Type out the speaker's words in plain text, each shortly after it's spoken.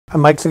I'm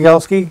Mike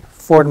Zagelski,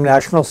 Foredom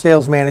National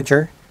Sales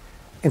Manager,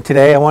 and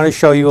today I want to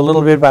show you a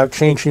little bit about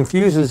changing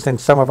fuses in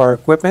some of our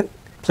equipment.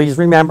 Please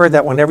remember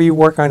that whenever you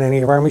work on any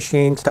of our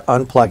machines, to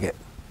unplug it.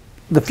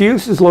 The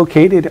fuse is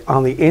located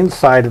on the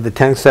inside of the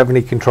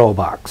 1070 control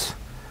box.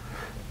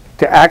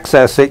 To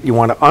access it, you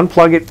want to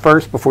unplug it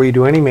first before you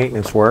do any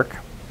maintenance work.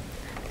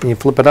 And you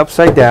flip it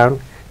upside down,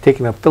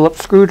 taking a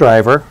Phillips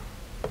screwdriver.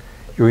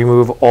 You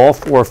remove all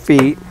 4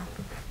 feet.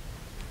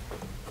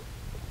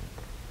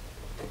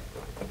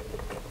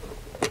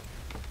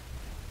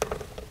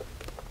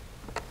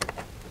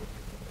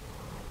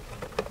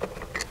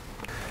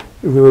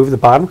 Remove the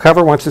bottom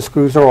cover once the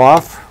screws are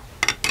off.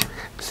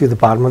 See the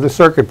bottom of the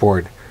circuit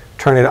board.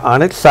 Turn it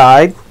on its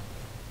side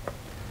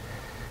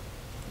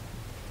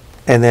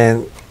and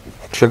then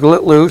jiggle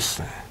it loose.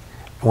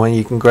 When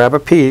you can grab a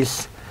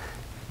piece,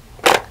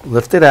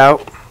 lift it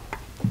out,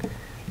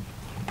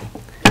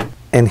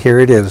 and here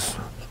it is,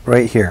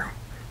 right here.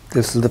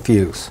 This is the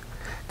fuse.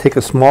 Take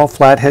a small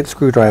flathead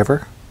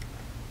screwdriver,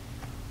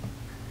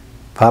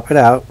 pop it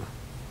out,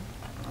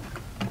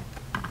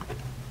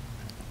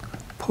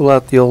 pull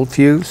out the old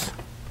fuse,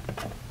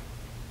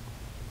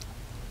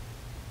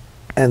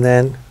 and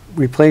then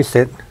replace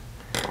it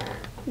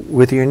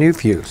with your new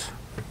fuse.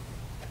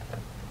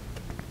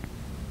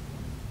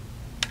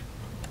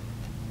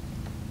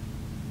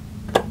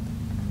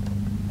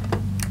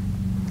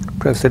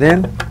 Press it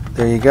in,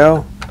 there you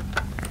go.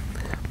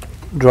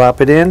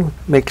 Drop it in,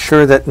 make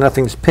sure that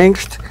nothing's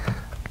pinched.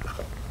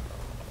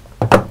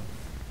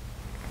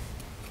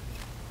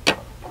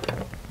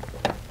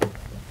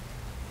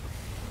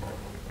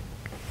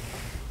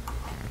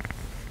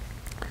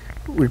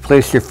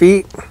 Replace your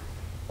feet,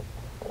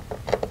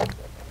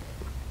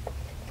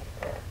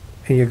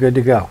 and you're good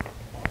to go.